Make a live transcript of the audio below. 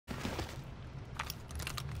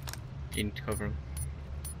You need to cover him.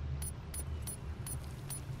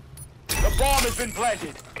 The bomb has been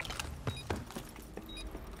planted.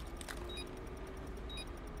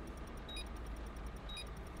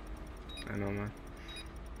 I know, man.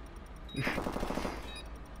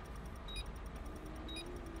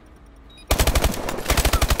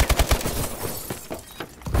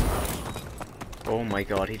 Oh my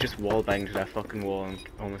god, he just wall banged that fucking wall and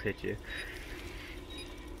almost hit you.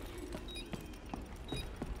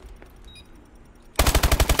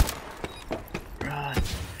 Run!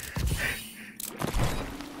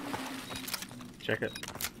 Check it.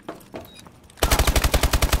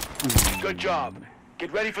 Good job.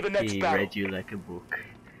 Get ready for the next He battle. read you like a book.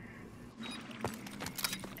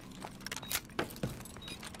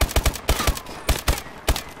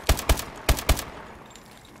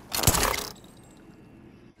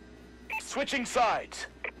 Switching sides.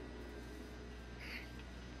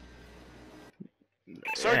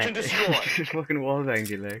 Search and destroy. Just fucking wall banged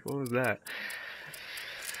you like, what was that?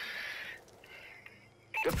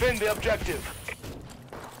 Defend the objective.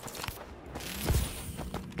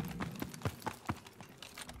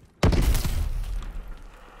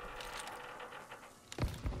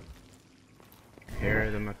 Here,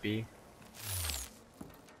 there might be.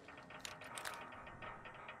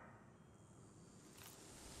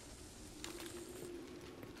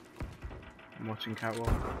 I'm watching catwalk.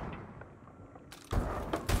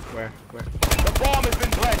 Where? The bomb has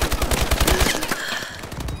been planted.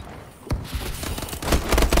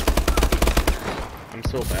 I'm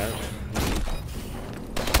so bad.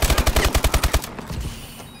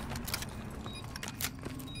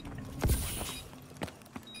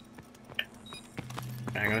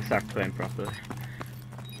 I'm gonna start playing properly.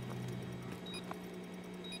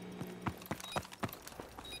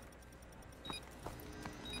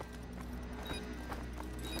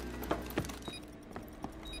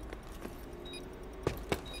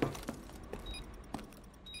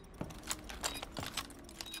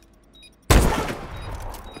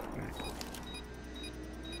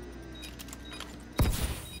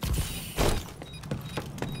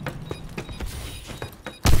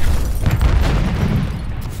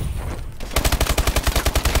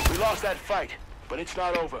 Lost that fight, but it's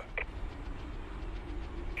not over.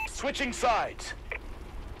 Switching sides.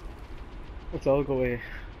 Let's all go away.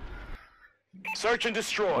 Search and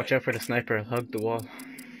destroy. Watch out for the sniper, I'll hug the wall.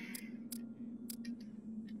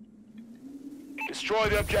 Destroy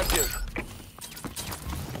the objective.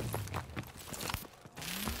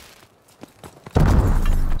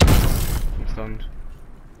 I'm stunned.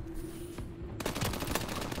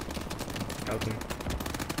 Help him.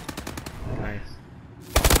 Nice.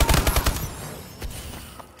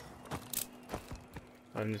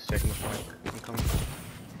 I'm just checking the flank. I'm coming.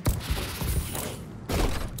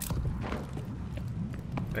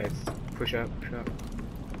 Wait, push up, push up.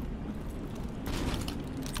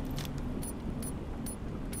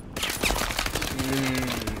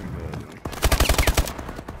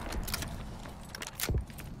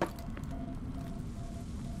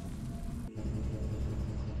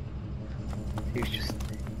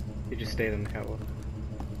 He just stayed on the catwalk.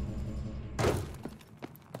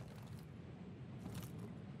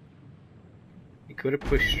 He could have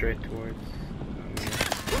pushed straight towards.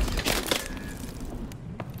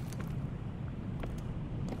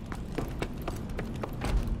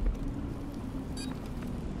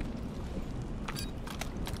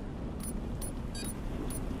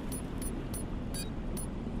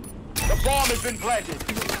 The bomb has been planted.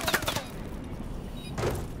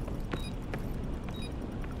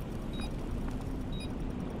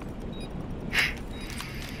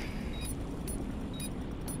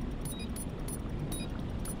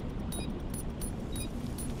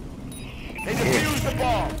 They defused the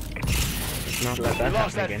bomb. Let's not let that We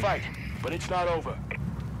lost happen that again. fight, but it's not over.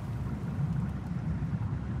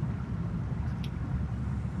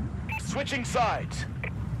 Switching sides.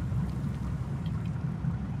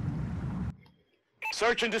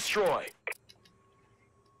 Search and destroy.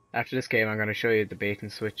 After this game, I'm going to show you the bait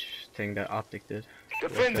and switch thing that Optic did.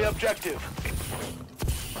 Defend the objective.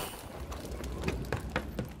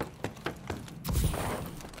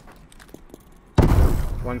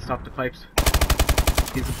 One stop the pipes.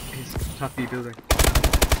 He's top B building.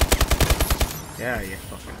 Yeah, you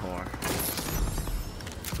fucking whore.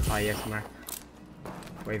 Ah, yes, Mark.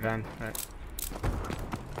 Wait, Van. Right.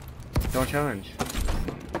 Don't challenge.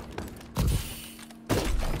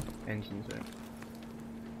 Engines out.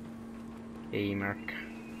 Hey, Mark.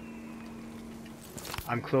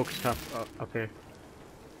 I'm cloaked top up here.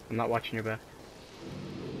 I'm not watching your back.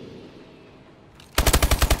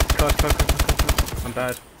 Cut. I'm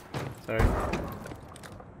bad. Sorry.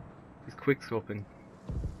 He's quick scoping.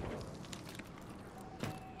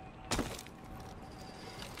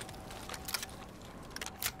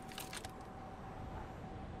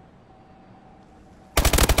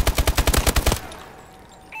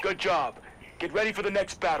 Good job. Get ready for the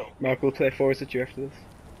next battle. Mark, we'll play forwards with you after this.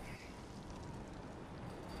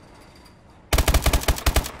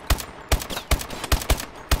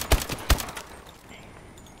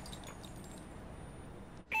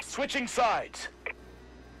 Switching sides.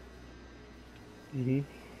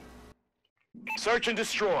 Search and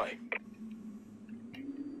destroy.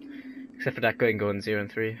 Except for that guy going 0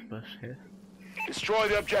 and 3, but yeah. Destroy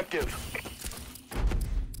the objective.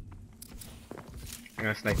 I'm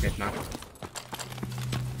gonna snipe mid now.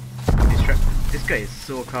 This guy is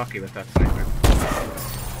so cocky with that sniper.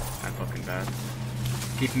 I'm fucking bad.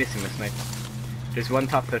 Keep missing the snipe. There's one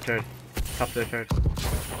top of the third. Top of the third.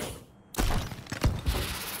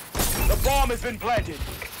 The bomb has been planted.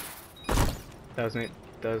 That was me.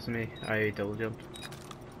 That was me. I double jumped.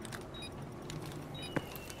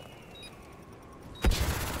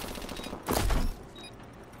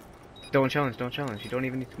 Don't challenge, don't challenge. You don't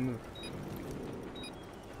even need to move.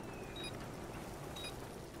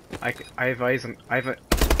 I have eyes on. I have a.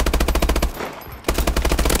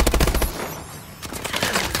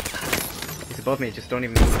 He's above me, just don't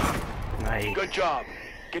even move. Nice. Good job.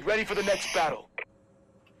 Get ready for the next battle.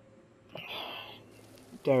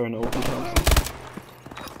 Darren open house.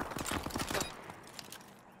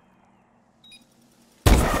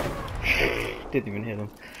 Didn't even hit him.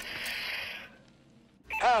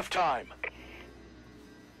 Halftime.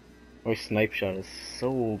 My snipe shot is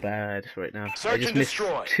so bad right now. Search I just and missed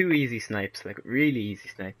destroy. 2 easy snipes, like really easy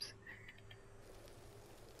snipes.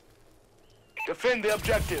 Defend the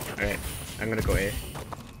objective. Alright, I'm gonna go A.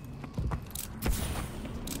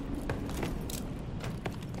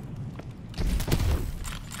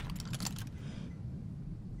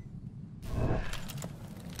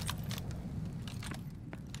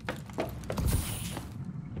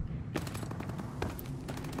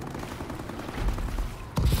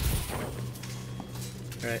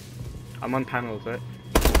 Right, I'm on panels, right?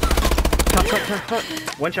 Top.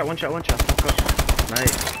 One shot. Top.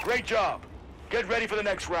 Nice. Great job. Get ready for the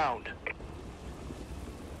next round.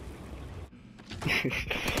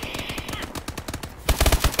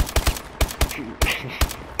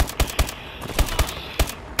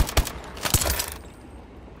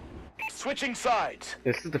 Switching sides.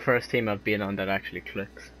 This is the first team I've been on that actually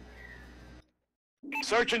clicks.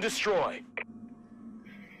 Search and destroy.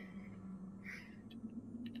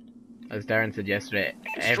 As Darren said yesterday,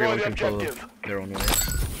 Destroy everyone the can pull objective. their own way.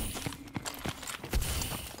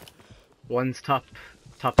 One's top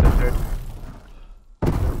of the third.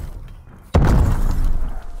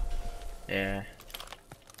 Yeah.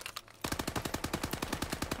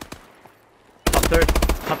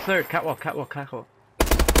 Top third, catwalk.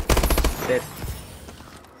 Dead.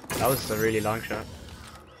 That was a really long shot.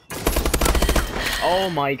 Oh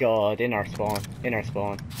my god, in our spawn.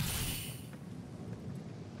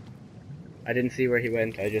 I didn't see where he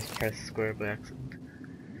went, I just pressed square by accident.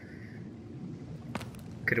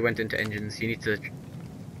 Could've went into engines, you need to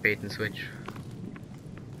bait and switch.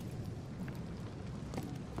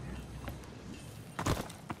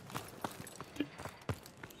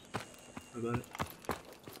 I got it.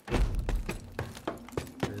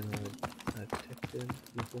 I checked in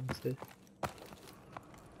the homestead.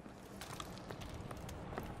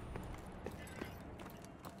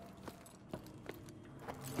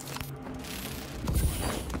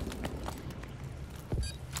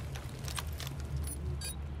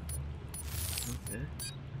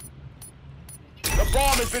 The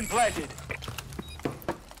bomb has been planted.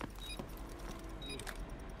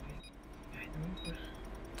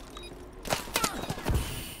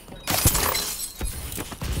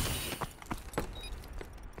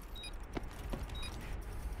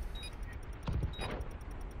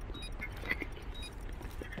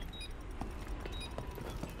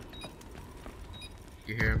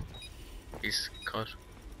 You hear him? He's cut.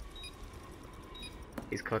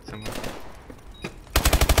 He's cut somewhere.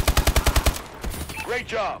 Great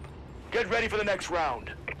job. Get ready for the next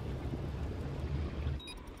round.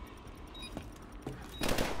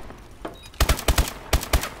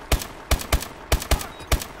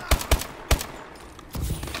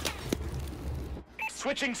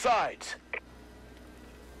 Switching sides.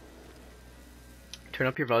 Turn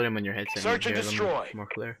up your volume on your headset. Search and hear them destroy. more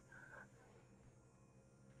clear.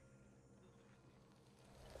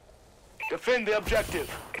 Defend the objective.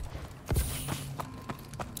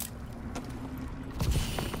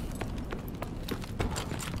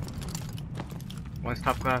 One's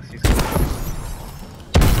top glass. He's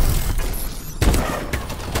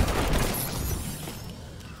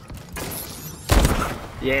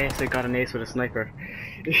Yes, I got an ace with a sniper.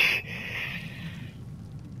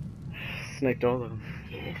 Sniped all of them.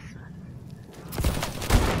 Yes.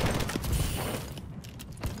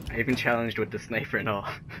 I even challenged with the sniper and all.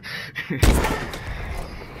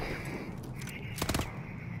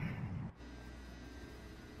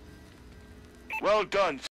 Well done.